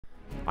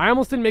I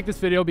almost didn't make this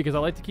video because I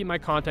like to keep my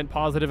content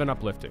positive and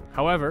uplifting.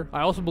 However, I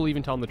also believe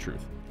in telling the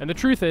truth. And the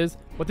truth is,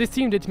 what this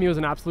team did to me was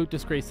an absolute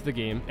disgrace to the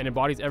game and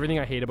embodies everything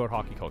I hate about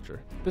hockey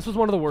culture. This was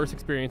one of the worst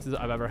experiences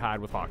I've ever had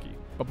with hockey.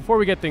 But before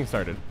we get things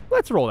started,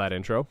 let's roll that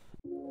intro.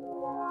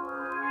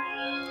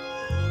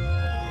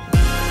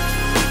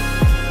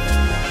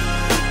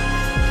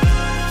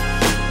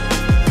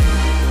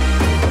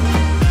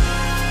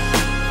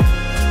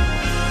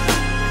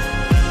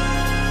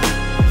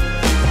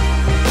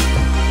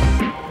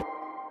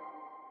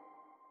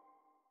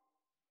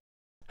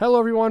 Hello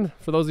everyone,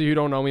 for those of you who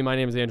don't know me, my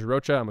name is Andrew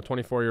Rocha. I'm a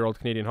 24-year-old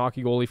Canadian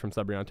hockey goalie from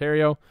Sudbury,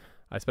 Ontario.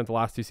 I spent the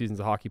last 2 seasons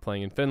of hockey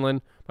playing in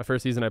Finland. My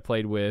first season I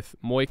played with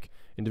Moik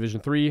in Division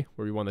 3,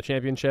 where we won the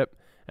championship,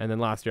 and then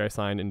last year I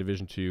signed in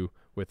Division 2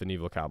 with the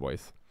Nivala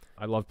Cowboys.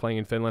 I love playing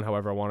in Finland,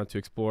 however I wanted to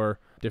explore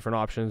different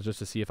options just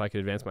to see if I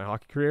could advance my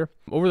hockey career.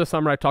 Over the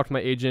summer I talked to my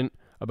agent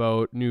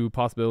about new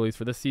possibilities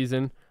for this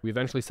season. We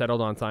eventually settled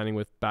on signing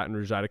with Baton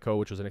Rouge Zydeco,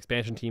 which was an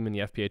expansion team in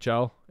the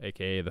FPHL,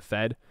 aka the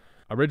Fed.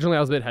 Originally, I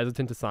was a bit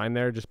hesitant to sign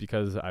there just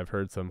because I've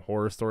heard some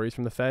horror stories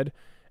from the Fed,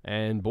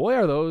 and boy,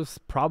 are those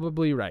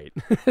probably right,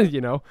 you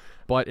know,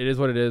 but it is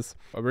what it is.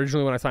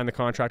 Originally, when I signed the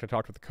contract, I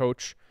talked with the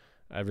coach.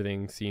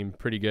 Everything seemed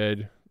pretty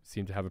good,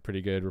 seemed to have a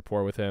pretty good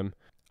rapport with him.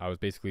 I was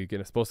basically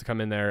supposed to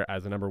come in there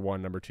as a number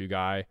 1, number 2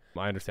 guy.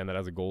 I understand that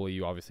as a goalie,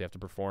 you obviously have to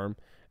perform,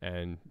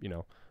 and, you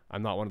know,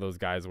 I'm not one of those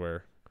guys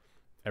where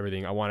I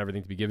want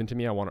everything to be given to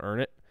me. I want to earn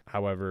it.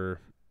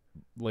 However,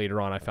 later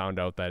on I found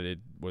out that it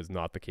was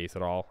not the case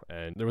at all,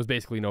 and there was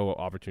basically no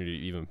opportunity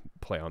to even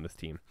play on this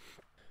team.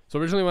 So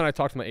originally when I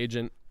talked to my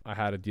agent, I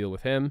had a deal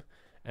with him,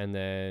 and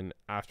then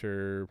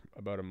after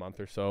about a month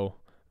or so,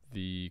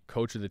 the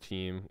coach of the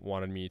team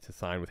wanted me to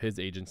sign with his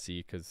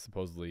agency because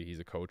supposedly he's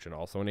a coach and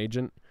also an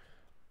agent.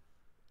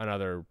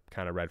 Another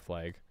kind of red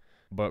flag,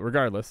 but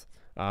regardless,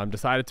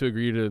 decided to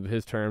agree to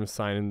his terms,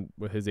 signing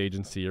with his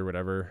agency or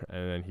whatever,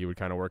 and then he would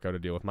kind of work out a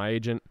deal with my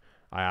agent.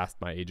 I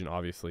asked my agent,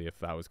 obviously, if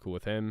that was cool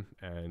with him,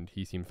 and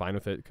he seemed fine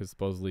with it because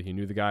supposedly he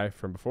knew the guy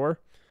from before.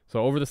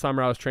 So over the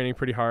summer, I was training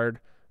pretty hard,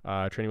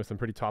 training with some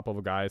pretty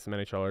top-level guys, some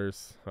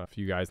NHLers, a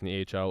few guys in the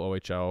AHL,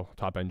 OHL,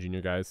 top-end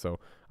junior guys. So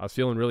I was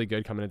feeling really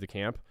good coming into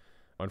camp.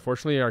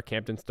 Unfortunately, our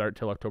camp didn't start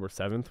till October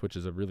 7th, which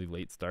is a really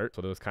late start.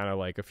 So there was kind of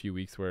like a few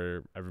weeks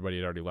where everybody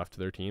had already left to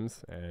their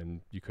teams,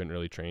 and you couldn't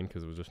really train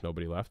because there was just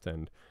nobody left.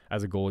 And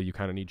as a goalie, you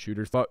kind of need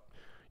shooters. But,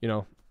 you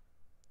know,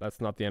 that's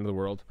not the end of the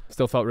world.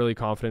 Still felt really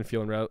confident,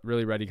 feeling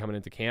really ready coming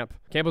into camp.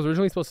 Camp was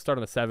originally supposed to start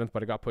on the 7th,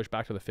 but it got pushed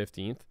back to the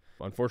 15th.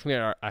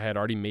 Unfortunately, I had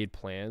already made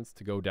plans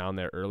to go down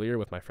there earlier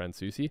with my friend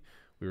Susie.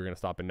 We were going to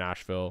stop in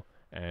Nashville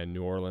and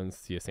New Orleans,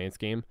 see a Saints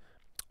game.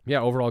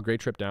 Yeah, overall, great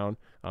trip down.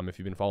 If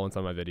you've been following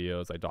some of my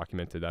videos, I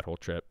documented that whole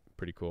trip.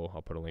 Pretty cool.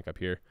 I'll put a link up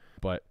here.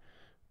 But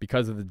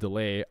because of the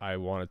delay, I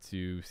wanted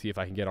to see if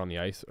I can get on the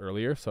ice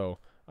earlier. So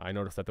I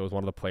noticed that there was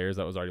one of the players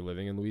that was already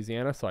living in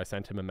Louisiana. So I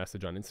sent him a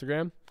message on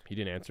Instagram. He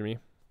didn't answer me.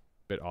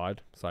 Bit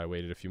odd, so I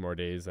waited a few more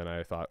days, and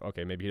I thought,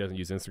 okay, maybe he doesn't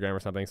use Instagram or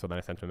something. So then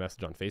I sent him a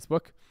message on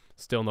Facebook.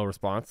 Still no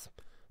response.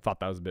 Thought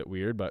that was a bit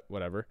weird, but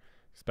whatever,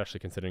 especially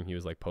considering he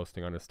was like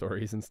posting on his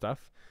stories and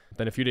stuff.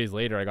 Then a few days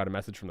later, I got a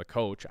message from the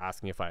coach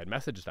asking if I had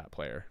messaged that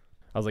player.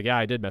 I was like, yeah,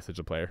 I did message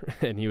the player.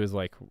 And he was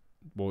like,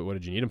 well, what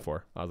did you need him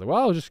for? I was like,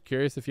 well, I was just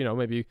curious if, you know,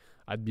 maybe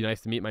I'd be nice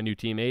to meet my new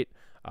teammate.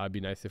 It'd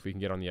be nice if we can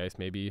get on the ice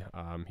maybe.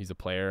 He's a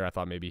player. I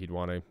thought maybe he'd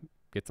want to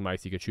get some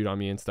ice, he could shoot on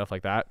me and stuff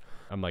like that.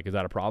 I'm like, is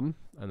that a problem?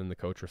 And then the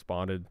coach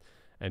responded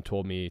and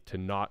told me to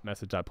not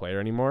message that player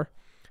anymore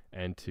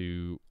and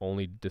to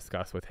only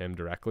discuss with him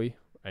directly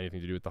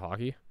anything to do with the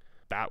hockey.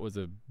 That was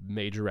a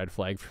major red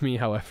flag for me.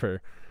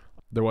 However,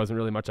 there wasn't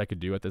really much I could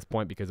do at this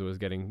point because it was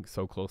getting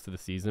so close to the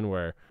season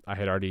where I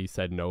had already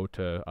said no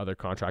to other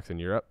contracts in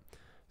Europe.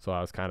 So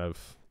I was kind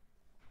of,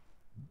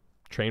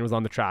 train was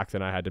on the tracks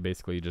and I had to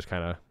basically just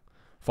kind of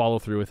follow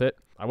through with it.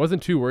 I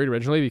wasn't too worried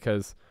originally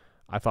because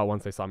I thought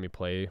once they saw me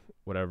play,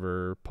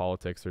 whatever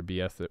politics or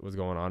BS that was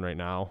going on right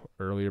now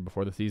earlier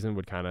before the season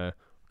would kind of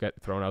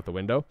get thrown out the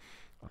window.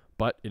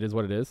 But it is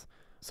what it is.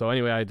 So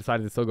anyway, I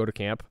decided to still go to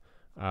camp,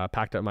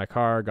 packed up my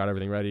car, got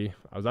everything ready.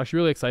 I was actually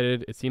really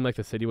excited. It seemed like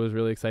the city was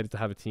really excited to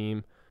have a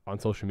team on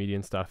social media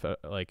and stuff.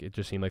 Like it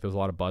just seemed like there was a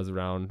lot of buzz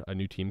around a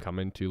new team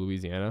coming to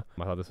Louisiana.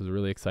 I thought this was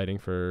really exciting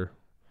for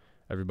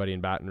everybody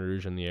in Baton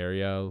Rouge and the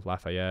area,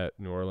 Lafayette,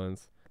 New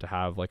Orleans, to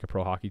have like a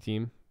pro hockey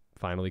team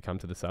finally come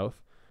to the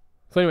South.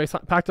 So anyway,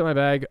 packed up my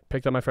bag,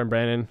 picked up my friend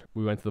Brandon.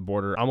 We went to the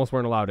border. Almost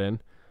weren't allowed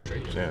in.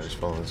 Yeah, just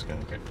follow this guy.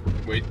 Okay.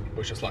 Wait,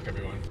 wish us luck,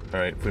 everyone. All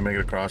right, if we make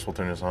it across, we'll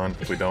turn this on.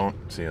 If we don't,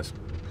 see us.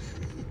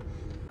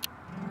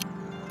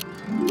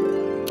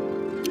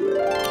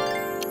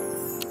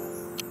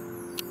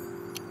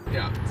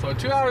 Yeah, so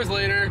 2 hours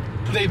later,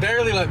 they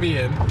barely let me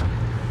in.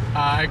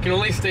 I can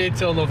only stay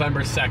till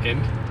November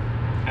 2nd,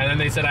 and then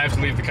they said I have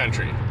to leave the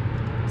country.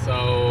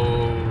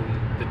 So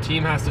the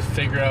team has to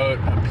figure out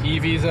a P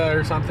visa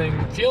or something.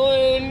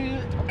 Feeling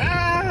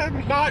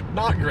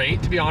not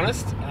great, to be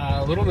honest.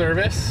 A little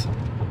nervous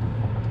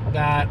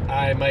that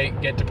I might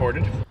get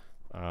deported.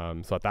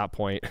 So at that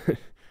point,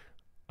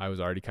 I was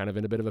already kind of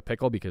in a bit of a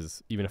pickle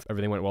because even if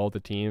everything went well with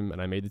the team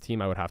and I made the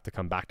team, I would have to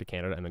come back to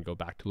Canada and then go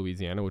back to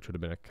Louisiana, which would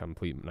have been a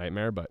complete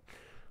nightmare, but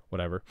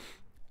whatever.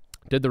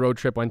 Did the road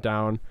trip, went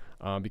down.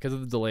 Because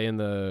of the delay in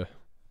the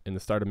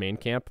start of main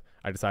camp,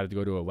 I decided to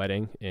go to a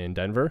wedding in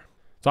Denver.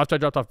 So after I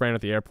dropped off Brandon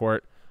at the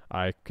airport,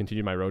 I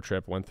continued my road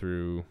trip, went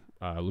through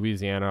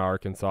Louisiana,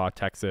 Arkansas,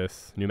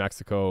 Texas, New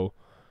Mexico,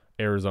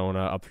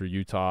 Arizona, up through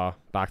Utah,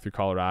 back through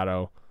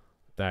Colorado,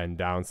 then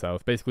down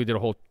south. Basically did a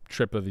whole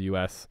trip of the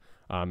U.S.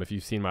 If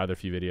you've seen my other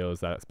few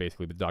videos, that's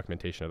basically the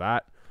documentation of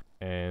that.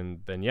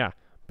 And then, yeah,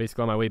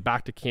 basically on my way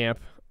back to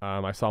camp,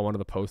 I saw one of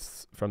the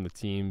posts from the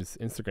team's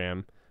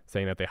Instagram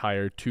saying that they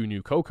hired 2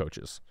 new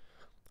co-coaches.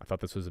 I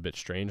thought this was a bit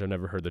strange. I've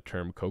never heard the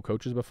term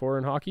co-coaches before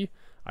in hockey.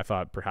 I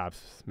thought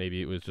perhaps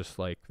maybe it was just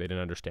like they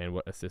didn't understand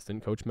what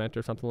assistant coach meant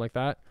or something like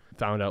that.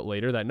 Found out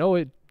later that no,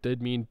 it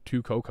did mean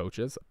 2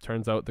 co-coaches.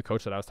 Turns out the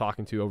coach that I was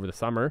talking to over the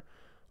summer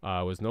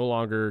was no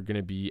longer going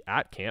to be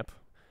at camp,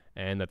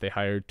 and that they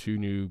hired 2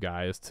 new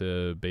guys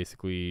to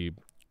basically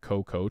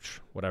co-coach,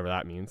 whatever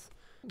that means.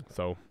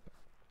 So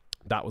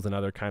that was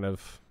another kind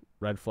of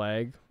red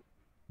flag,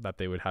 that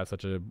they would have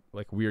such a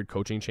weird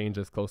coaching change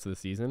this close to the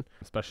season,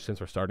 especially since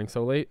we're starting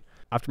so late.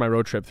 After my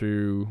road trip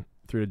through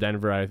to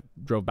Denver, I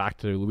drove back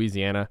to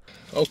Louisiana.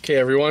 Okay,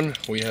 everyone,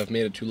 we have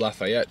made it to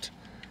Lafayette.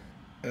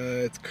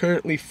 It's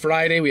currently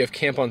Friday. We have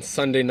camp on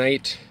Sunday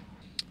night.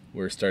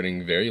 We're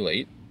starting very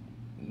late.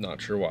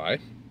 Not sure why.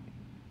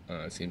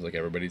 It seems like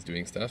everybody's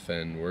doing stuff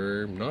and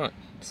we're not.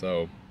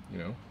 So,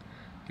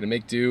 gonna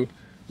make do.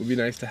 Would be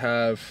nice to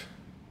have,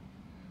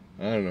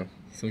 I don't know,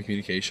 some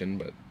communication,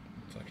 but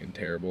fucking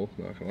terrible,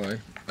 not gonna lie.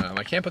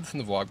 I can't put this in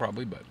the vlog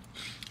probably, but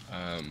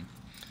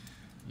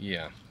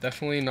yeah,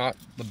 definitely not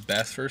the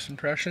best first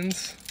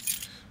impressions.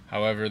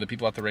 However, the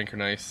people at the rink are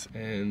nice,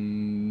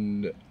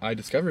 and I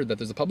discovered that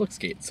there's a public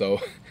skate,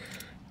 so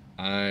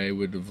I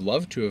would have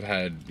loved to have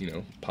had,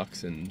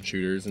 pucks and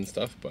shooters and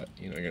stuff, but,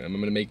 I'm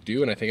gonna make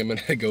do, and I think I'm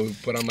gonna go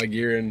put on my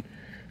gear and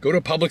go to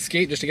a public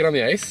skate just to get on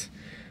the ice.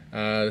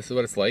 This is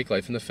what it's like,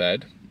 life in the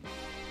Fed.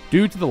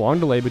 Due to the long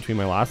delay between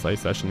my last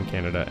ice session in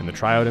Canada and the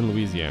tryout in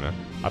Louisiana,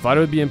 I thought it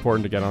would be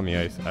important to get on the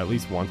ice at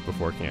least once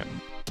before camp.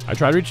 I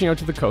tried reaching out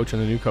to the coach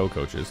and the new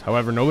co-coaches,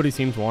 however nobody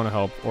seemed to want to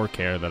help or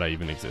care that I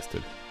even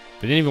existed.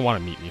 They didn't even want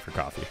to meet me for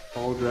coffee.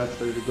 All dressed,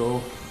 ready to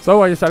go.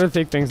 So I decided to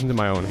take things into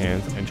my own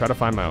hands and try to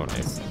find my own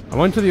ice. I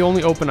went to the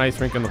only open ice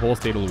rink in the whole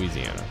state of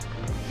Louisiana.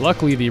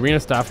 Luckily, the arena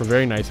staff were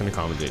very nice and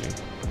accommodating.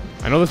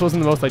 I know this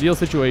wasn't the most ideal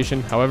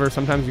situation, however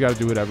sometimes you gotta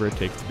do whatever it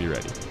takes to be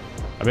ready.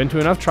 I've been to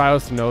enough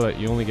trials to know that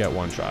you only get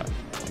one shot,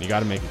 and you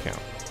gotta make it count.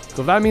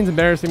 So if that means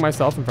embarrassing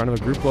myself in front of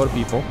a group load of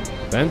people,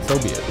 then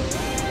so be it.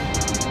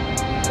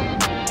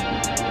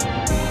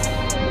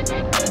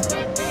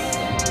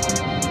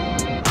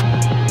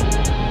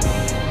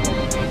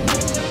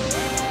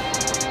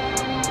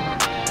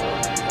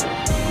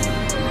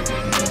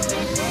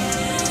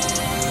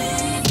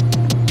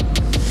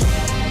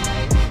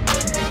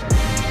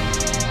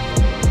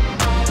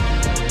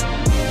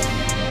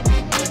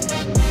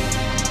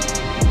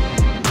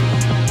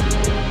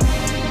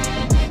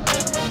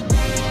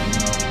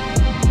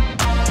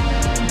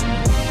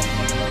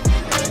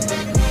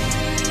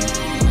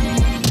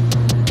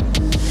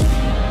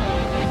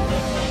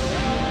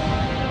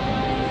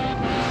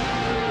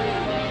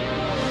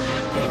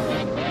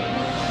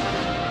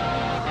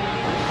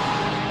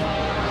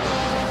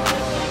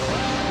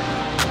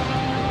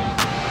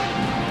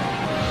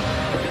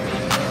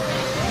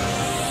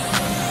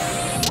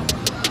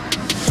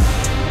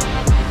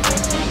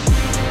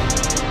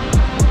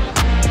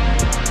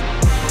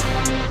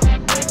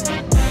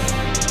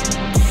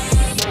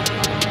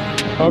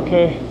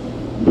 Okay,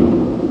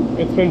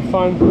 it's been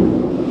fun,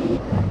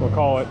 we'll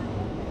call it.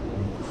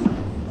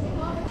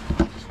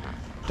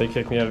 They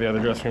kicked me out of the other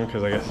dressing room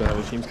because I guess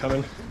another team's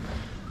coming.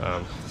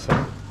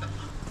 So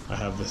I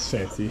have this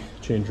fancy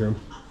change room,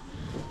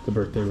 the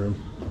birthday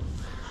room.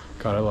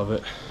 God, I love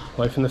it.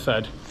 Life in the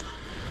Fed.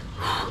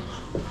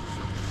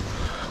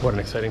 What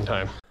an exciting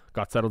time.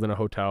 Got settled in a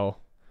hotel,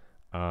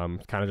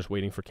 kind of just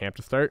waiting for camp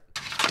to start.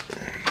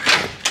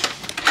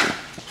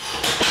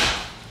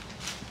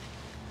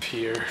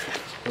 Here,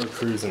 we're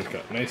cruising.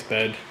 Got a nice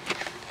bed.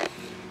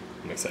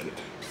 I'm excited.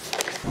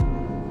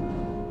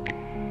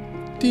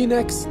 The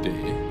next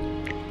day.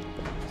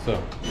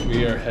 So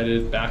we are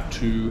headed back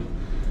to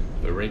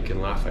the rink in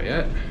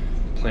Lafayette,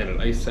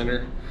 Planet Ice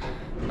Center.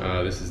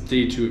 This is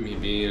day 2 of me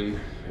being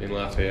in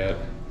Lafayette.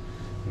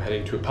 I'm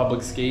heading to a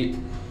public skate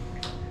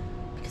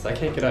because I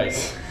can't get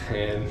ice,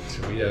 and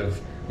we have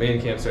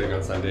main camp starting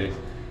on Sunday,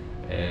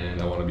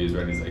 and I want to be as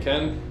ready as I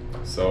can.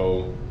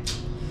 So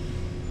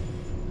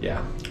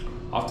yeah,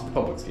 off to the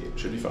public skate.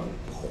 Should be fun.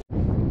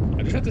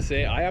 I just have to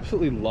say, I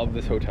absolutely love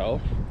this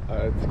hotel.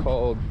 It's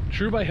called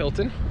True by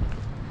Hilton,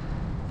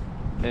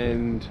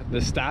 and the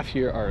staff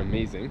here are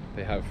amazing.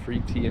 They have free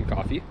tea and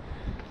coffee.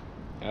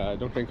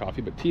 Don't drink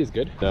coffee, but tea is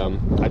good.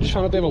 I just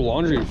found out they have a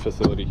laundry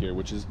facility here,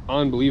 which is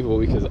unbelievable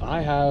because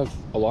I have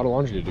a lot of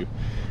laundry to do,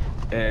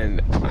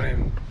 and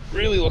I'm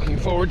really looking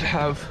forward to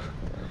have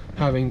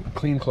having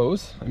clean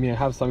clothes. I mean, I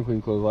have some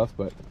clean clothes left,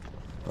 but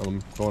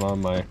I'm going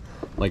on my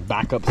like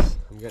backups.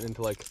 I'm getting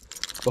into like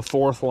the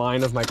 4th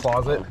line of my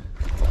closet.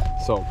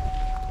 So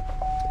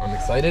I'm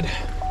excited.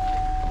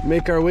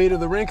 Make our way to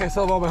the rink. I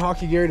still have all my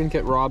hockey gear. I didn't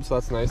get robbed, so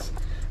that's nice.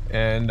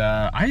 And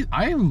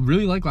I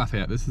really like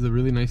Lafayette. This is a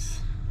really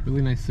nice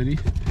city.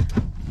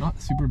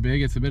 Not super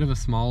big. It's a bit of a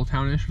small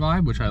townish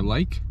vibe, which I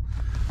like.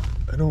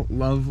 I don't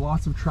love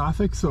lots of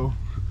traffic, so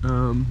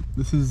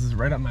this is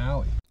right up my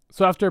alley.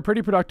 So after a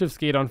pretty productive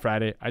skate on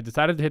Friday, I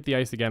decided to hit the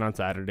ice again on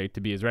Saturday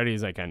to be as ready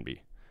as I can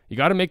be. You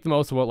got to make the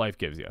most of what life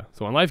gives you.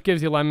 So when life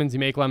gives you lemons, you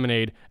make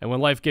lemonade. And when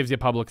life gives you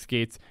public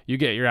skates, you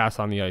get your ass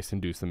on the ice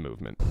and do some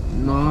movement.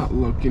 Not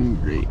looking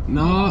great.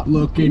 Not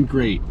looking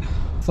great.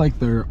 It's like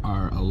there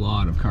are a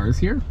lot of cars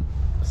here.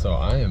 So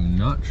I am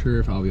not sure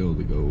if I'll be able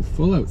to go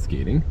full out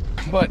skating.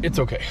 But it's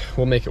okay.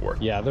 We'll make it work.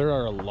 Yeah, there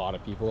are a lot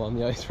of people on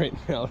the ice right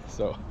now.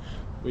 So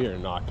we are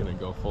not going to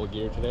go full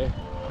gear today.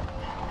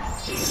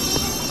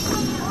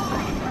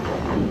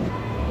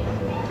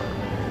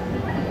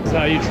 This is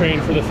how you train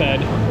for the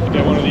Fed.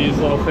 Get one of these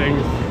little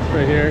things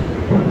right here.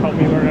 Help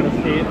me learn how to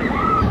skate.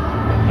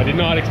 I did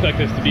not expect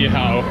this to be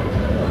how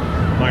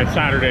my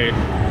Saturday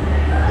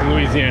in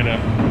Louisiana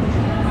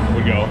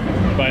would go,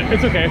 but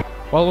it's okay.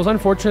 While it was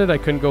unfortunate I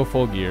couldn't go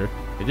full gear,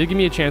 it did give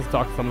me a chance to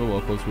talk to some of the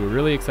locals who were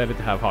really excited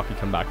to have hockey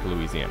come back to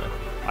Louisiana.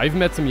 I even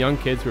met some young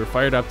kids who were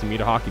fired up to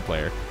meet a hockey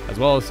player, as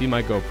well as see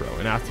my GoPro,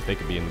 and asked if they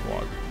could be in the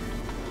vlog.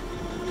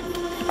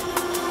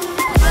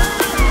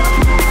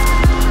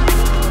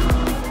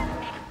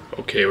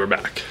 Okay, we're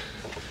back.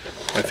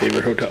 My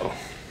favorite hotel.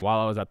 While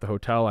I was at the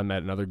hotel, I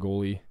met another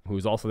goalie who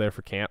was also there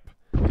for camp.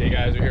 Okay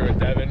guys, we're here with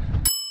Devin.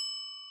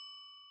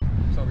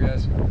 What's up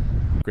guys?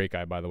 Great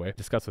guy, by the way.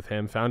 Discussed with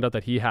him, found out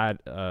that he had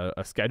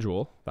a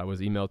schedule that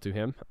was emailed to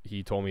him.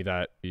 He told me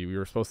that we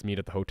were supposed to meet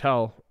at the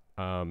hotel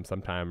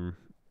sometime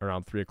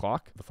around 3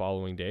 o'clock the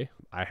following day.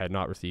 I had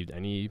not received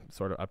any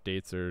sort of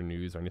updates or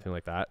news or anything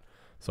like that.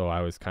 So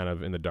I was kind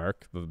of in the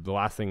dark. The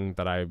last thing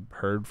that I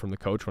heard from the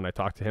coach when I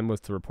talked to him was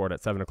to report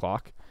at 7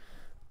 o'clock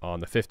on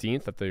the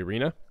 15th at the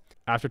arena.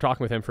 After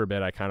talking with him for a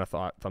bit, I kind of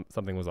thought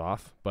something was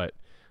off, but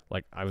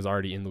like I was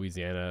already in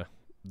Louisiana.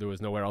 There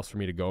was nowhere else for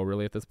me to go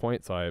really at this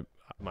point. So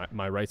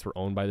my rights were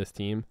owned by this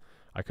team.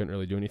 I couldn't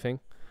really do anything.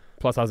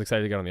 Plus I was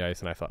excited to get on the ice.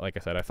 And I thought, like I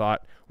said, I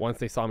thought once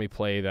they saw me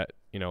play that,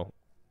 you know,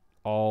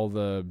 all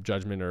the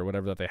judgment or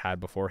whatever that they had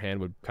beforehand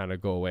would kind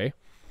of go away.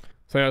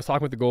 So I was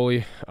talking with the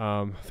goalie,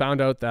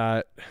 found out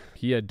that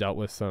he had dealt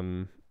with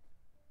some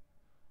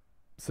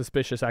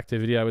suspicious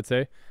activity, I would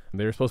say.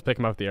 They were supposed to pick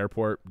him up at the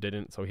airport,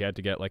 didn't, so he had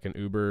to get like an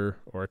Uber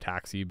or a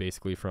taxi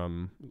basically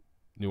from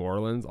New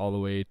Orleans all the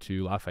way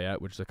to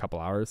Lafayette, which is a couple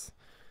hours.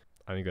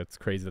 I think that's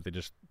crazy that they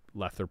just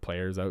left their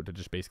players out to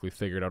just basically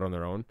figure it out on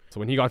their own. So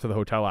when he got to the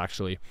hotel,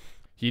 actually,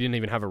 he didn't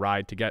even have a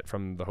ride to get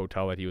from the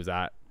hotel that he was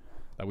at,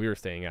 that we were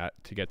staying at,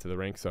 to get to the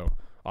rink. So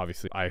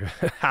obviously I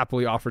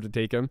happily offered to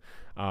take him.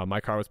 My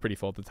car was pretty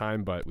full at the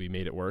time, but we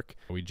made it work.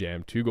 We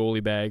jammed 2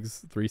 goalie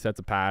bags, 3 sets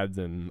of pads,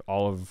 and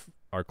all of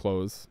our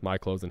clothes, my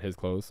clothes and his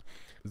clothes.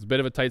 It was a bit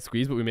of a tight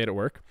squeeze, but we made it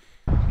work.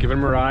 Giving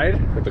him a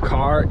ride. The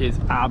car is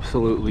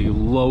absolutely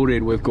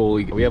loaded with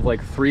goalie. We have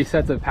like 3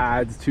 sets of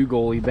pads, 2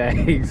 goalie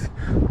bags,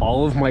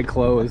 all of my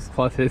clothes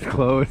plus his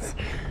clothes.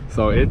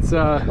 So it's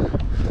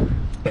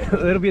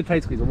it'll be a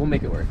tight squeeze, but we'll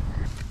make it work.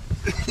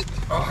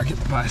 Oh, I get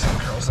the bicep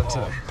curls up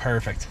to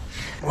Perfect.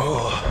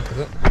 Oh, is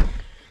it?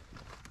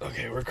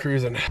 Okay, we're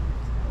cruising.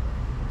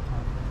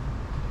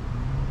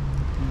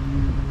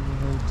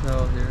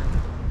 Hotel here.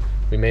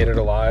 We made it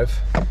alive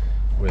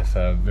with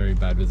very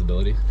bad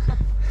visibility.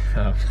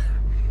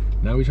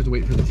 Now we just have to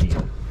wait for the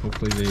team.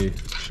 Hopefully they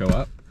show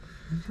up.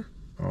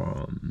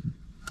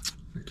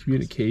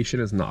 Communication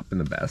has not been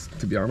the best,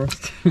 to be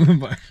honest,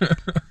 but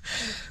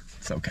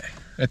it's okay.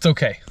 It's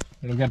okay.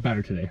 It'll get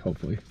better today,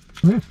 hopefully.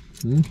 Yeah.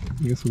 I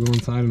guess we'll go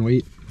inside and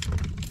wait.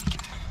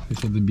 They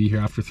said they'd be here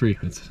after 3.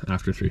 It's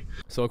after 3.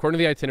 So according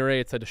to the itinerary,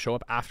 it said to show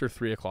up after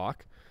 3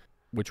 o'clock,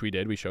 which we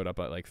did. We showed up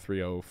at like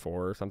 3:04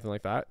 or something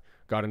like that.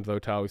 Got into the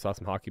hotel, we saw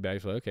some hockey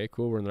bags. We're like, okay,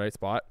 cool, we're in the right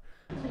spot.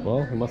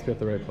 Well, we must be at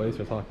the right place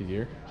with hockey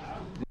gear.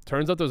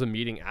 Turns out there was a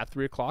meeting at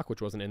 3 o'clock,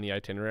 which wasn't in the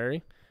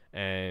itinerary.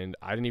 And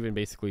I didn't even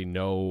basically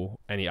know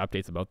any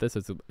updates about this.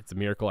 It's a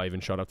miracle I even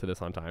showed up to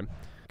this on time.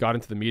 Got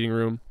into the meeting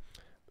room.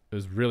 It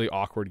was really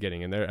awkward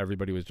getting in there.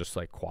 Everybody was just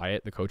like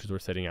quiet. The coaches were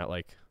sitting at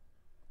like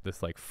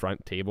this like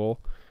front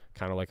table,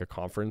 kind of like a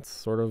conference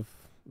sort of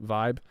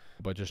vibe,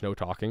 but just no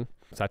talking.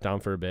 Sat down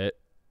for a bit,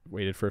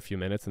 waited for a few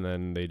minutes, and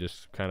then they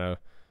just kind of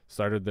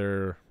started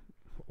their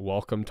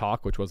welcome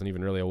talk, which wasn't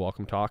even really a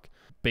welcome talk.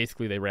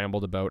 Basically, they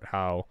rambled about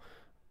how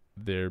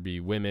there be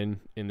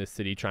women in this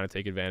city trying to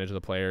take advantage of the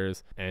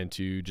players, and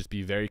to just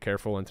be very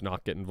careful and to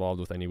not get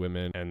involved with any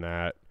women, and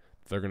that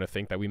they're going to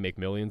think that we make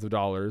millions of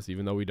dollars,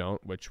 even though we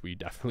don't, which we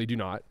definitely do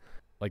not.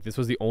 Like, this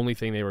was the only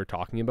thing they were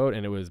talking about,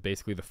 and it was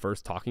basically the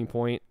first talking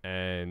point.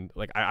 And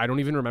like, I don't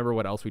even remember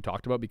what else we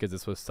talked about because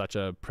this was such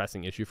a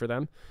pressing issue for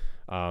them.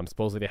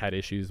 Supposedly they had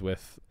issues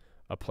with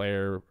a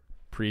player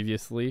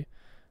previously,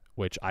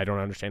 which I don't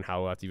understand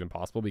how that's even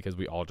possible because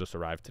we all just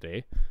arrived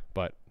today.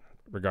 But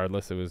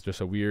regardless, it was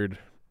just a weird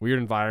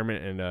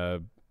environment and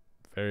a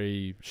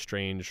very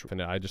strange.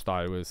 And I just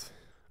thought it was,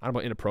 I don't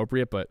know,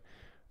 inappropriate, but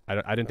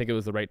I didn't think it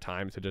was the right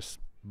time to just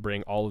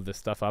bring all of this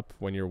stuff up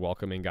when you're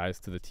welcoming guys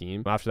to the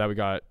team. After that, we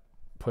got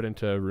put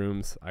into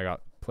rooms. I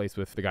got placed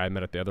with the guy I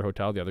met at the other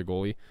hotel, the other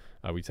goalie.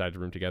 We decided to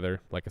room together.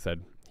 Like I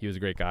said, he was a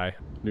great guy.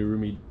 New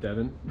roomie,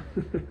 Devin.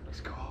 Let's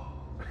go.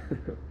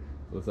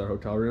 This is our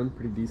hotel room,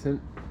 pretty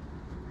decent.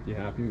 You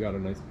happy? We got a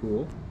nice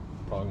pool.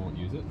 Probably won't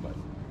use it, but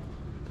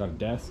got a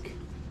desk.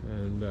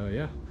 And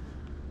yeah,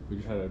 we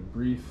just had a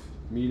brief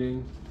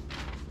meeting.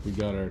 We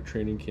got our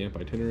training camp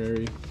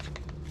itinerary.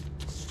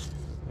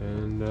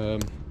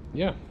 And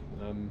yeah,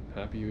 I'm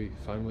happy we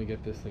finally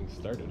get this thing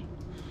started.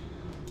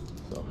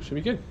 So should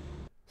be good.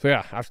 So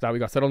yeah, after that we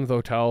got settled into the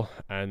hotel,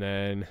 and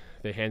then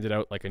they handed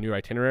out like a new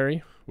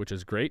itinerary, which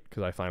is great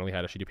because I finally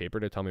had a sheet of paper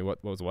to tell me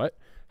what was what.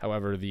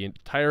 However, the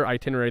entire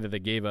itinerary that they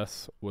gave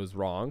us was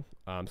wrong.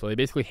 So they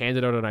basically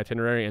handed out an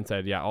itinerary and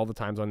said, yeah, all the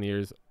times on the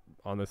years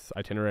on this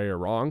itinerary are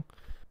wrong,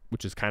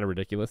 which is kind of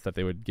ridiculous that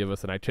they would give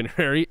us an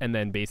itinerary and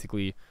then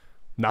basically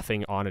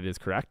nothing on it is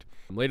correct.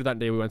 Later that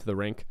day we went to the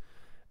rink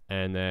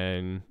and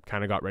then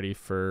kind of got ready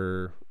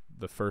for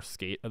the first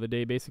skate of the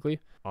day. Basically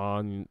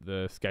on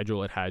the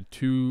schedule it had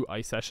 2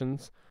 ice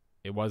sessions.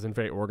 It wasn't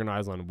very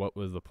organized on what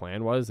was the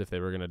plan was, if they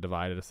were going to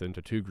divide us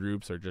into 2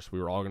 groups or just we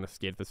were all going to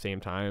skate at the same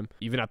time.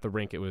 Even at the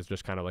rink it was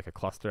just kind of like a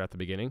cluster at the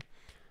beginning.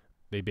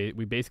 We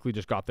basically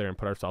just got there and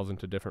put ourselves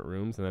into different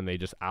rooms, and then they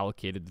just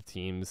allocated the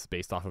teams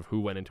based off of who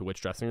went into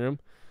which dressing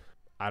room.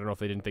 I don't know if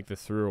they didn't think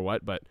this through or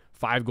what, but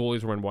 5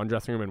 goalies were in one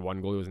dressing room and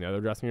 1 goalie was in the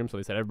other dressing room. So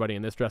they said everybody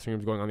in this dressing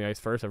room is going on the ice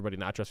first, everybody in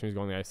that dressing room is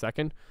going on the ice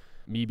second.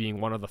 Me being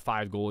one of the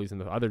 5 goalies in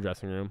the other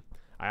dressing room,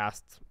 I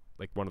asked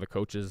like one of the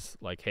coaches,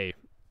 like, hey,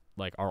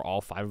 like, are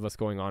all 5 of us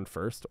going on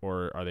first,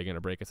 or are they going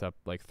to break us up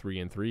like 3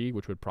 and 3,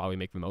 which would probably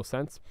make the most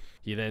sense?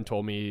 He then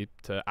told me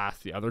to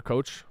ask the other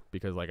coach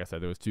because, like I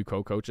said, there was 2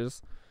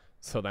 co-coaches.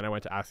 So then I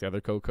went to ask the other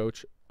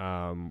co-coach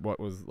what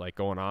was like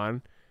going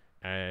on,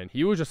 and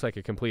he was just like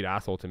a complete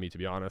asshole to me, to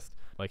be honest.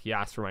 Like, he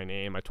asked for my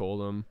name, I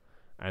told him,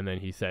 and then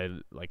he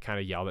said, like, kind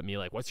of yelled at me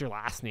like, what's your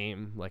last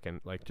name, like,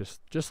 and like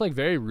just like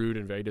very rude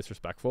and very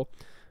disrespectful,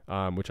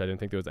 which I didn't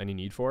think there was any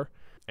need for.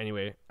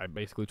 Anyway, I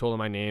basically told him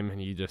my name, and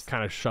he just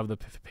kind of shoved the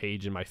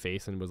page in my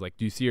face and was like,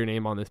 do you see your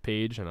name on this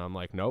page? And I'm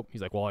like, nope.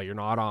 He's like, well, you're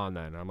not on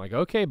then. I'm like,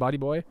 okay, buddy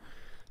boy,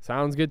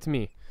 sounds good to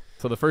me.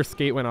 So the first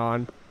skate went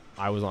on.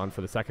 I was on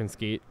for the second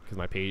skate because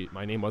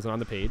my name wasn't on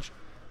the page.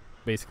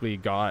 Basically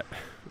got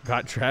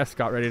dressed,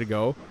 got ready to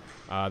go.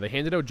 They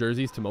handed out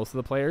jerseys to most of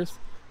the players.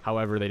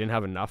 However, they didn't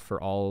have enough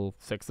for all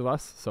 6 of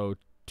us. So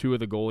 2 of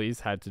the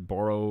goalies had to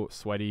borrow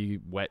sweaty,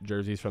 wet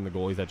jerseys from the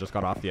goalies that just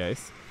got off the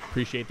ice.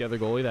 Appreciate the other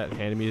goalie that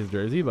handed me his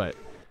jersey, but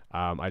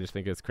I just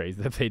think it's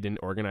crazy that they didn't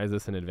organize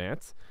this in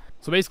advance.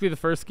 So basically the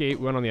first skate,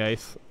 we went on the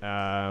ice.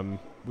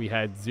 We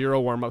had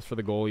 0 warm-ups for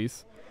the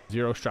goalies.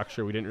 0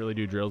 structure. We didn't really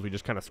do drills. We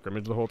just kind of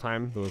scrimmaged the whole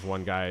time. There was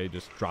one guy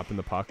just dropping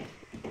the puck.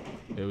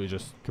 It was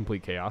just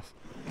complete chaos.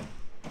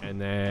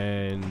 And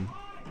then,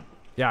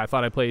 yeah, I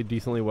thought I played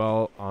decently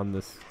well on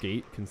the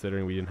skate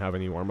considering we didn't have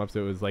any warm-ups.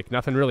 It was like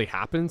nothing really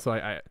happened. So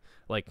I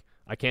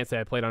can't say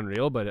I played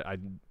unreal, but I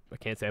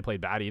can't say I played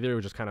bad either. It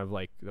was just kind of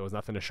like there was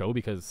nothing to show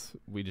because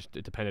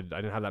it depended. I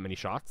didn't have that many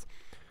shots.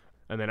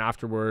 And then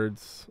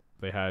afterwards,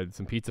 they had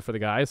some pizza for the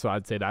guys. So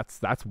I'd say that's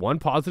one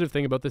positive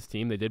thing about this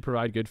team. They did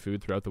provide good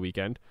food throughout the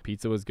weekend.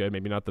 Pizza was good.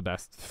 Maybe not the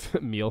best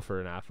meal for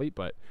an athlete,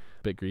 but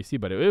a bit greasy.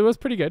 But it was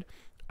pretty good.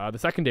 The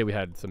second day, we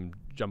had some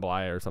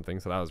jambalaya or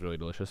something. So that was really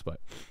delicious. But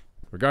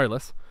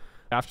regardless,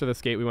 after the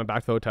skate, we went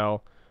back to the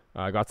hotel,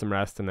 got some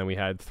rest. And then we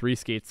had 3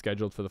 skates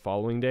scheduled for the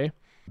following day.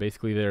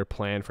 Basically, their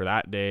plan for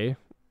that day,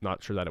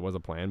 not sure that it was a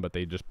plan, but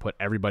they just put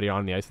everybody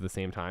on the ice at the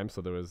same time.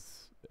 So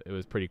it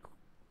was pretty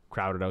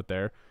crowded out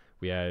there.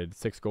 We had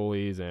 6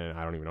 goalies, and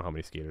I don't even know how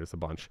many skaters, a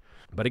bunch.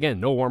 But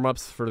again, no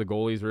warm-ups for the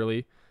goalies,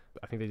 really.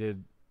 I think they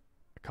did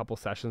a couple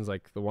sessions.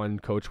 Like, the one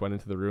coach went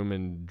into the room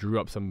and drew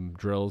up some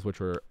drills, which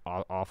were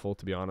awful,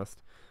 to be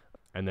honest.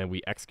 And then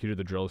we executed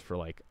the drills for,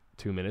 like,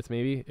 2 minutes,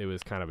 maybe. It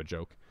was kind of a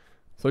joke.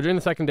 So during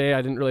the second day,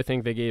 I didn't really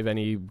think they gave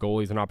any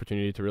goalies an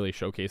opportunity to really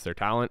showcase their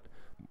talent.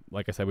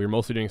 Like I said, we were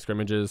mostly doing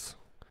scrimmages.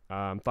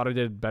 Thought I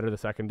did better the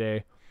second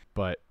day,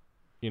 but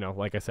you know,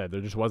 like I said,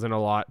 there just wasn't a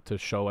lot to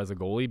show as a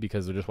goalie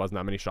because there just wasn't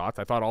that many shots.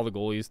 I thought all the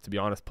goalies, to be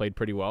honest, played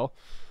pretty well.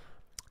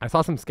 I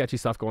saw some sketchy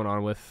stuff going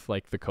on with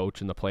like the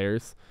coach and the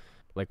players.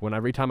 Like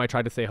every time I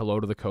tried to say hello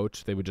to the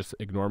coach, they would just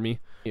ignore me.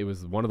 It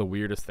was one of the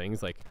weirdest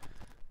things, like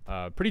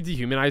pretty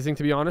dehumanizing,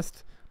 to be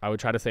honest. I would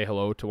try to say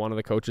hello to one of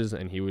the coaches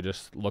and he would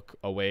just look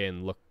away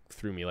and look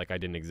through me like I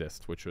didn't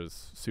exist, which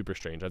was super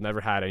strange. I've never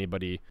had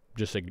anybody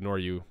just ignore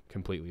you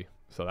completely.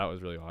 So that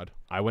was really odd.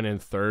 I went in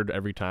third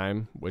every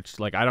time, which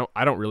like I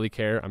don't really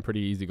care. I'm pretty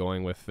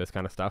easygoing with this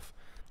kind of stuff.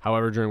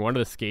 However, during one of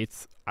the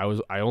skates,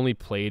 I only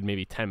played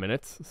maybe 10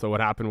 minutes. So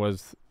what happened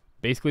was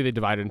basically they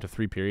divided into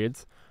 3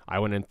 periods. I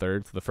went in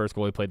third. So the first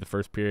goalie played the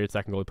first period,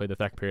 second goalie played the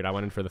second period. I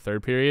went in for the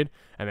third period.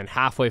 And then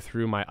halfway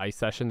through my ice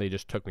session, they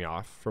just took me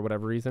off for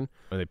whatever reason.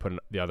 And they put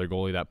the other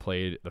goalie that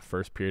played the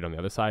first period on the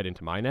other side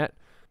into my net.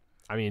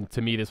 I mean,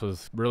 to me, this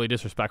was really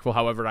disrespectful.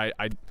 However,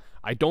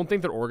 I don't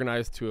think they're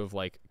organized to have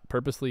like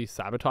purposely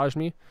sabotaged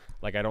me.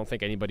 Like, I don't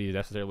think anybody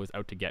necessarily was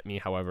out to get me.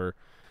 However,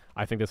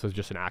 I think this was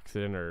just an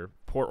accident or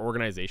poor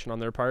organization on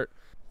their part.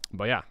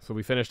 But yeah, so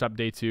we finished up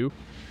day 2.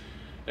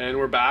 And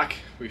we're back.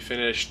 We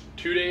finished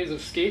 2 days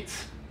of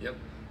skates. Yep.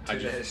 2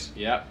 days.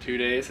 Yeah, 2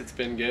 days. It's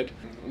been good.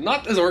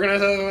 Not as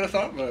organized as I would have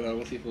thought, but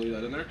we'll see if we'll leave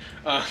that in there.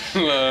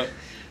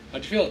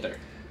 How'd you feel out there?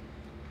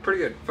 Pretty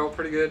good. Felt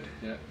pretty good.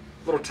 Yeah.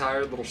 A little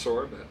tired, a little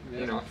sore, but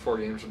you know, 4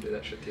 games will do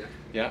that shit to you.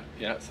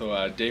 Yeah.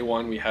 So day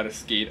 1 we had a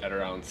skate at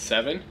around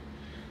 7.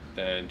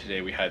 Then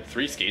today we had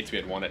 3 skates. We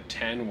had one at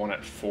 10, one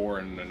at 4,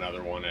 and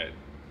another one at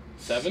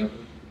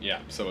 7. Yeah,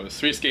 so it was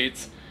 3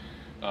 skates.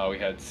 We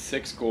had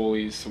 6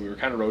 goalies, so we were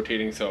kind of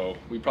rotating, so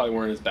we probably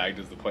weren't as bagged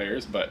as the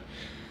players, but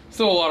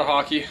still a lot of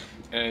hockey.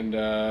 And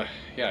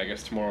yeah, I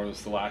guess tomorrow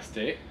is the last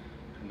day,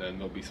 and then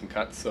there'll be some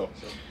cuts. So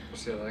we'll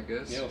see how that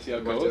goes. Yeah, we'll see how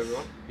it Good luck to goes.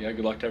 everyone. Yeah,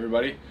 good luck to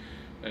everybody.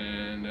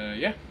 And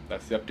yeah,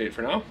 that's the update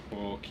for now.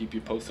 We'll keep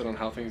you posted on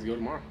how things go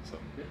tomorrow. So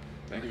yeah,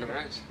 thank you very much.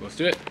 Alright. Let's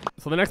do it.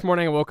 So the next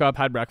morning I woke up,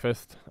 had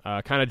breakfast,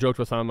 kind of joked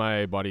with some of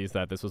my buddies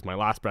that this was my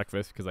last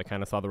breakfast because I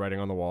kind of saw the writing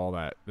on the wall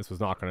that this was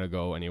not going to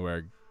go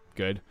anywhere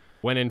good.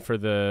 Went in for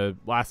the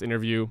last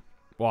interview,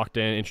 walked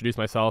in, introduced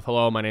myself.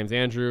 Hello, my name's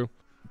Andrew.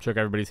 Shook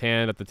everybody's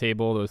hand at the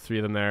table. There was 3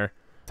 of them there.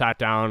 Sat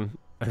down,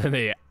 and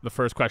then the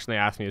first question they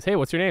asked me is, hey,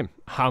 what's your name?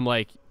 I'm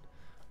like,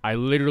 I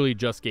literally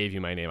just gave you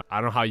my name. I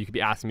don't know how you could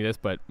be asking me this,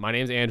 but my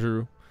name's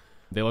Andrew.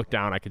 They looked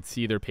down. I could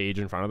see their page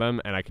in front of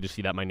them, and I could just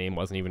see that my name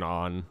wasn't even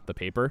on the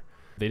paper.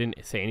 They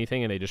didn't say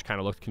anything, and they just kind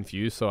of looked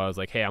confused. So I was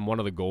like, hey, I'm one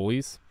of the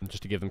goalies,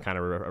 just to give them kind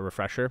of a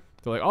refresher.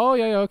 They're like, oh,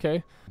 yeah,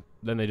 okay.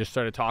 Then they just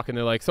started talking.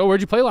 They're like, so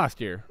where'd you play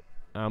last year?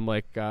 I'm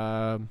like,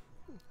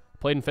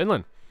 played in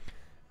Finland.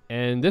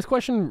 And this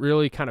question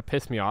really kind of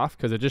pissed me off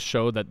because it just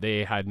showed that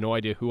they had no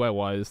idea who I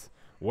was,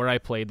 where I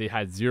played. They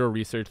had zero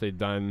research. They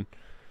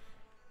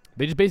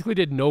just basically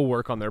did no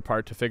work on their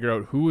part to figure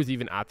out who was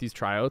even at these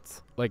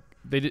tryouts. Like,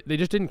 they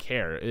just didn't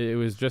care. It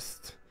was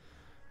just,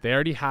 they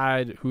already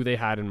had who they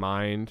had in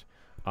mind.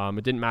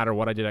 It didn't matter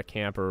what I did at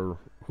camp or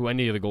who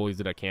any of the goalies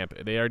did at camp.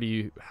 They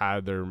already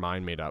had their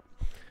mind made up.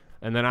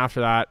 And then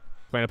after that,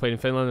 when I played in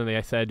Finland and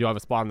they said, do you have a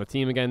spot on the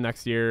team again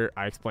next year?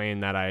 I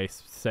explained that I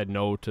said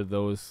no to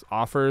those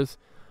offers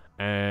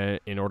and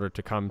in order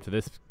to come to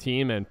this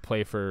team and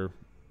play for,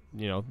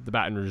 you know, the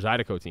Baton Rouge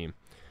Zydeco team.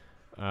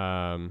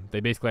 They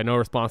basically had no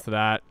response to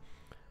that.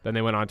 Then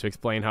they went on to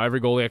explain how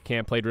every goalie at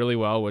camp played really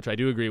well, which I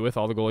do agree with.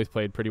 All the goalies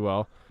played pretty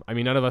well. I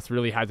mean, none of us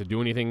really had to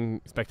do anything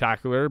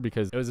spectacular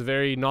because it was a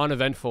very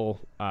non-eventful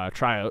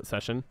tryout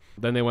session.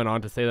 Then they went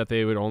on to say that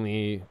they would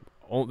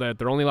that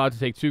they're only allowed to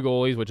take 2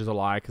 goalies, which is a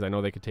lie because I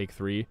know they could take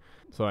 3.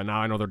 So now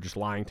I know they're just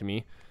lying to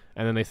me.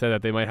 And then they said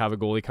that they might have a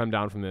goalie come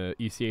down from the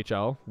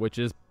ECHL, which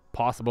is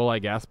possible, I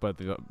guess, but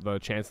the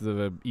chances of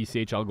a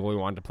ECHL goalie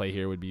wanting to play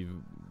here would be,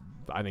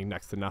 I think,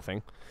 next to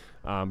nothing.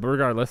 But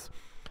regardless,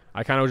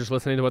 I kind of was just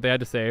listening to what they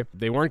had to say.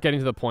 They weren't getting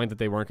to the point that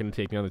they weren't going to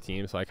take me on the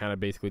team, so I kind of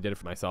basically did it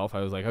for myself.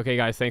 I was like, okay,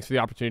 guys, thanks for the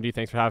opportunity.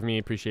 Thanks for having me.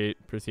 Appreciate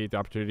the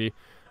opportunity.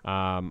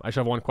 I just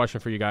have one question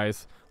for you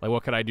guys. Like,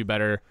 what could I do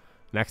better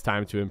next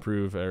time to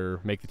improve or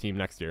make the team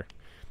next year?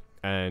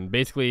 And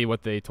basically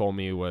what they told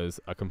me was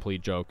a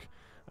complete joke.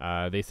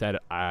 They said,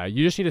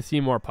 you just need to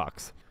see more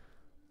pucks.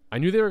 I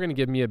knew they were going to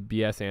give me a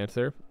BS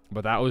answer,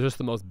 but that was just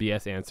the most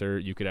BS answer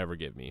you could ever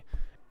give me.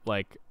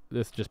 Like,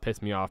 this just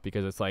pissed me off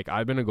because it's like,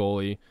 I've been a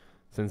goalie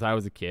since I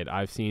was a kid.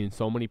 I've seen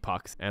so many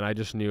pucks, and I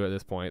just knew at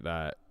this point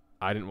that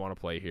I didn't want to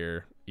play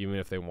here, even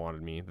if they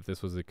wanted me, that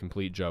this was a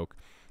complete joke.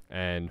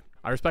 And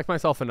I respect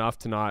myself enough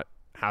to not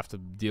have to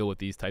deal with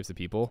these types of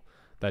people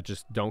that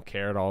just don't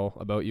care at all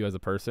about you as a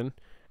person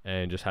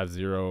and just have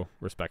zero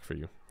respect for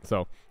you.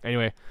 So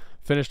anyway,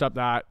 finished up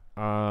that,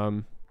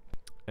 and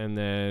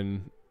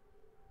then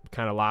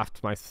kind of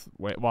laughed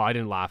well, I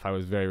didn't laugh. I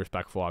was very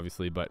respectful,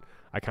 obviously, but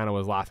I kind of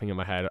was laughing in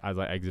my head as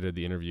I exited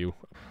the interview.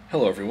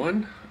 Hello,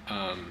 everyone.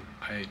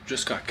 I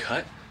just got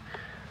cut.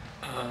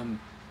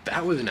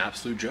 That was an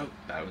absolute joke.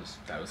 That was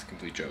a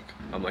complete joke.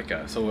 I'm like,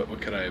 so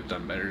what could I have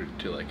done better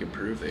to like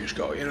improve? They just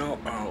go,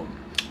 I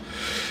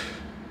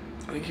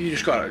think you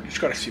just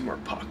gotta see more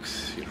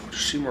pucks.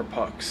 Just see more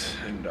pucks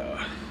and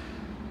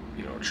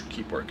just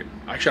keep working.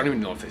 Actually, I don't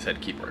even know if they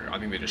said keep working. I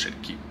think they just said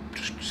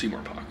just see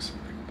more pucks.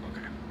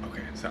 Like,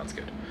 okay, sounds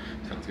good.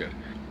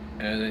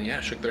 And then yeah,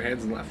 shook their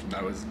hands and left.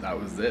 That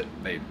was it.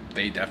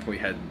 They definitely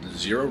had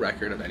zero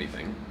record of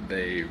anything.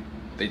 They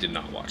did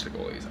not watch the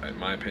goalies, in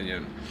my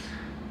opinion.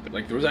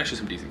 Like, there was actually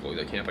some decent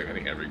goalies at camp. Like, I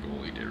think every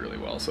goalie did really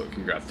well. So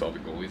congrats to all the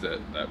goalies that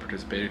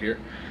participated here.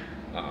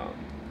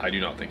 I do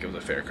not think it was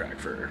a fair crack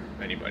for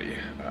anybody,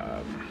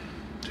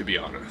 to be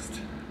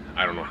honest.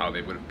 I don't know how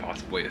they would have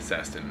possibly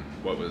assessed in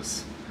what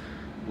was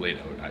laid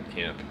out at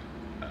camp.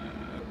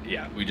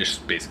 Yeah, we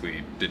just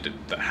basically did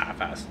the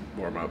half-assed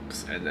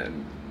warm-ups and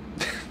then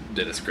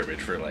did a scrimmage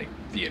for like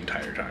the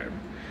entire time.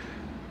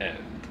 And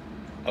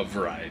a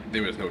variety.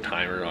 There was no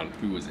timer on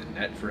who was in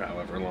net for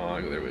however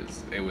long.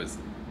 It was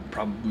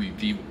probably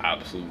the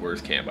absolute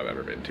worst camp I've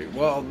ever been to.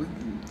 Well,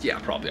 yeah,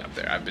 probably up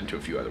there. I've been to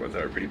a few other ones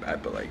that are pretty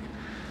bad, but like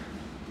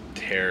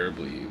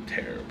terribly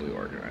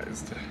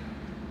organized.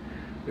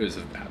 It was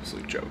an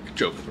absolute joke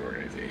of an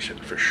organization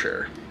for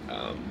sure.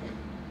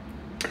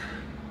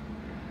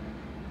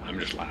 I'm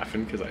just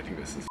laughing because I think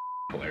this is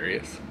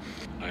hilarious.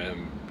 I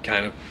am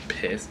kind of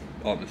pissed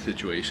on the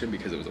situation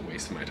because it was a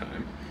waste of my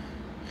time.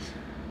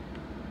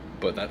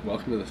 But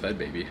welcome to the Fed,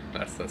 baby.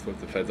 That's what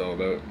the Fed's all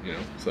about, you know.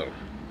 So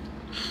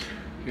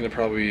I'm gonna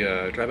probably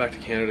drive back to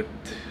Canada,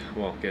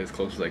 well, get as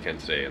close as I can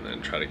today, and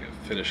then try to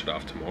finish it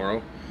off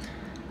tomorrow,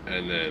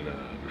 and then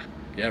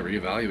yeah,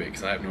 reevaluate,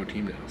 because I have no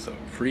team now. So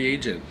free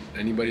agent,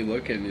 anybody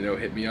looking, you know,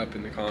 hit me up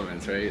in the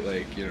comments, right?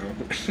 Like, you know,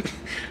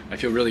 I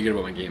feel really good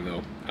about my game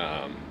though.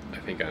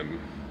 I think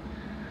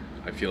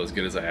I feel as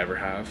good as I ever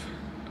have.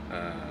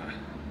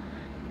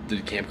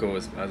 Did camp go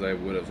as I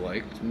would have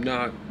liked?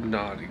 Not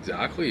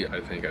exactly. I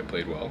think I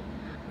played well.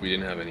 We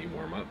didn't have any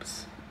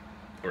warm-ups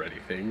or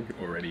anything,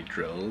 or any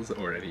drills,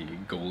 or any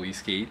goalie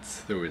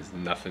skates. There was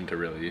nothing to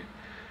really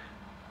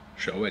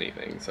show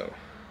anything, so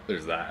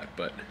there's that.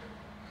 But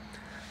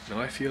no,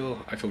 I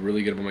feel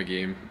really good about my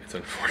game. It's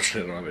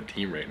unfortunate I don't have a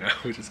team right now,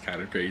 which is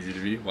kind of crazy to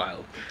me.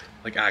 Wild.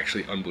 Like,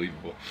 actually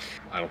unbelievable.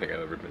 I don't think I've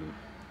ever been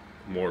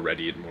more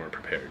ready and more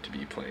prepared to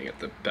be playing at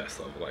the best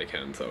level I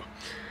can, so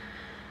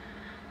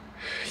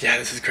yeah,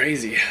 this is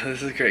crazy.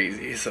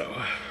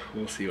 So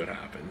we'll see what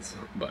happens,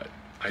 but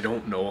I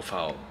don't know if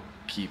I'll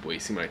keep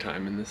wasting my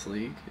time in this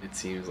league. It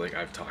seems like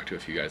I've talked to a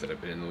few guys that have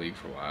been in the league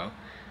for a while,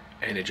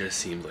 and it just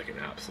seems like an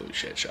absolute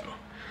shit show,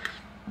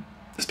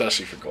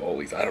 especially for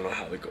goalies. I don't know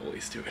how the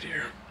goalies do it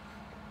here.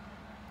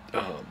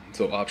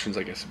 So options,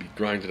 I guess, would be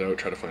grind it out,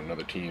 try to find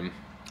another team.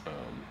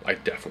 I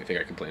definitely think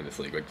I can play in this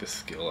league. Like, the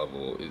skill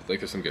level is,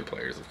 like, there's some good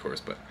players, of course,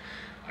 but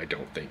I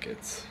don't think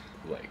it's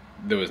like,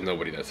 there was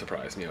nobody that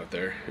surprised me out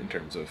there in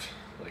terms of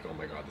like, oh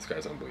my god, this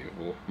guy's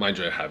unbelievable. Mind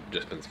you, I have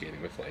just been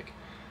skating with like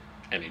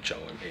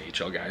NHL and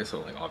AHL guys,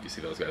 so like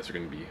obviously those guys are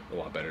going to be a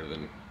lot better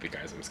than the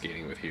guys I'm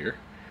skating with here.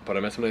 But I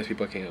met some nice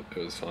people at camp.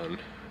 It was fun.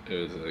 It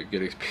was a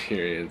good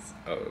experience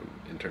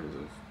in terms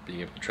of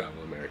being able to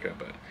travel America.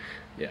 But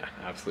yeah,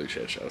 absolute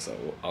shit show.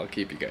 So I'll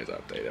keep you guys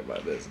updated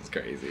about this. It's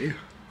crazy.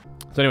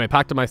 So anyway,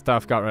 packed up my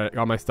stuff,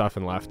 got my stuff,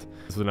 and left.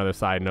 This is another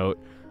side note.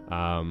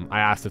 I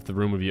asked if the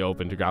room would be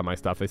open to grab my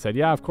stuff. They said,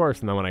 yeah, of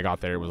course. And then when I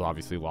got there, it was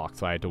obviously locked.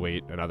 So I had to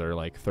wait another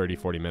like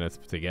 30-40 minutes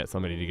to get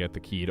somebody to get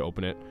the key to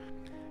open it.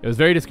 It was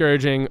very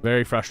discouraging,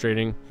 very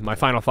frustrating. My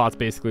final thoughts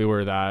basically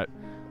were that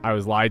I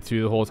was lied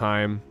to the whole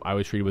time. I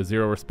was treated with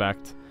zero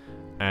respect,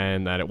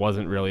 and that it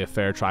wasn't really a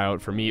fair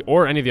tryout for me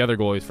or any of the other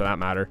goalies for that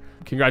matter.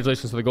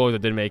 Congratulations to the goalies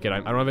that did make it. I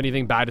don't have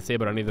anything bad to say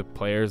about any of the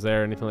players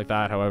there or anything like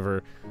that.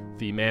 However,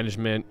 the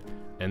management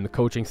and the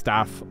coaching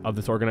staff of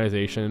this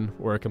organization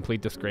were a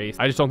complete disgrace.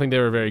 I just don't think they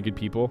were very good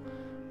people.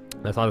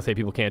 That's not to say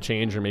people can't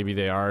change, or maybe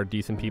they are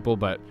decent people,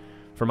 but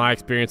from my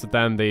experience with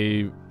them,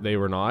 they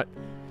were not.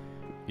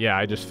 Yeah,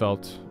 I just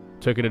felt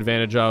taken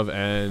advantage of,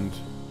 and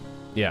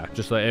yeah,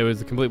 just like, it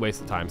was a complete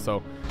waste of time.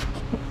 So,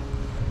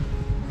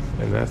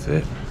 and that's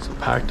it. So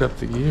packed up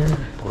the gear.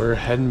 We're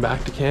heading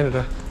back to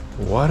Canada.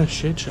 What a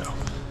shit show.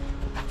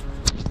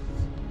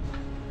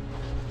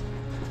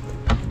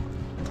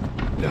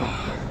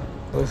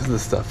 This is the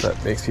stuff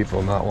that makes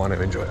people not want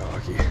to enjoy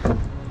hockey.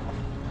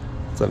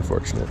 It's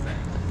unfortunate.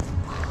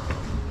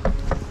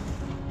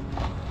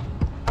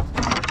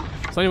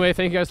 So anyway,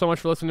 thank you guys so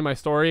much for listening to my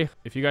story.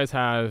 If you guys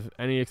have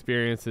any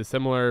experiences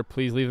similar,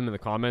 please leave them in the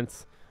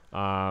comments,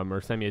 or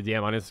send me a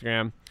DM on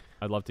Instagram.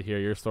 I'd love to hear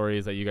your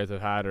stories that you guys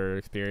have had or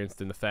experienced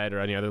in the Fed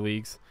or any other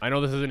leagues. I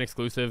know this isn't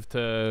exclusive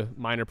to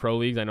minor pro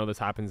leagues. I know this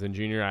happens in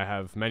junior. I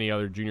have many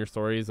other junior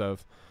stories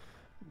of,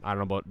 I don't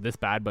know about this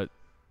bad, but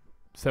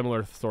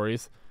similar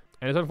stories.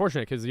 And it's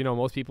unfortunate because, you know,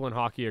 most people in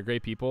hockey are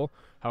great people.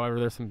 However,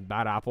 there's some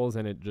bad apples,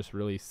 and it just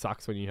really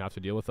sucks when you have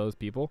to deal with those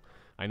people.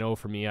 I know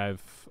for me,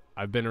 I've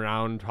been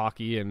around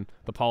hockey and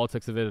the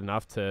politics of it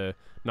enough to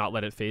not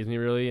let it faze me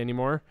really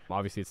anymore.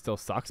 Obviously, it still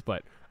sucks,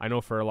 but I know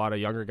for a lot of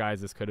younger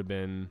guys, this could have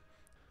been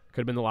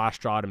the last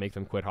straw to make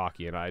them quit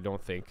hockey. And I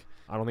don't think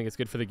it's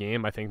good for the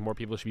game. I think more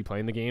people should be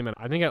playing the game, and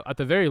I think at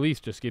the very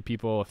least, just give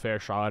people a fair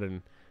shot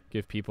and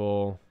give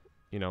people,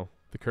 you know,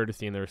 the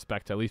courtesy and the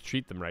respect to at least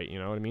treat them right. You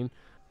know what I mean?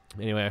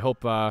 Anyway, I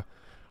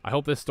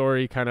hope this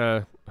story kind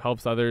of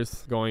helps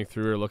others going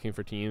through or looking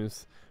for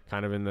teams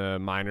kind of in the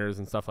minors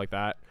and stuff like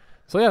that.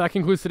 So yeah, that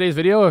concludes today's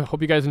video. I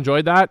hope you guys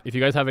enjoyed that. If you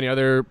guys have any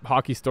other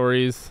hockey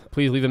stories,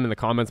 please leave them in the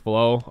comments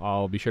below.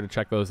 I'll be sure to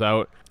check those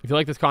out. If you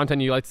like this content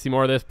and you'd like to see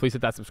more of this, please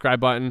hit that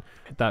subscribe button,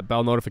 hit that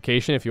bell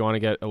notification if you want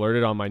to get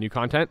alerted on my new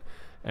content.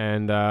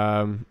 And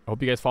I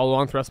hope you guys follow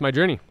along for the rest of my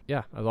journey.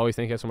 Yeah, as always,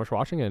 thank you guys so much for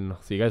watching, and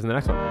I'll see you guys in the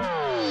next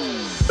one.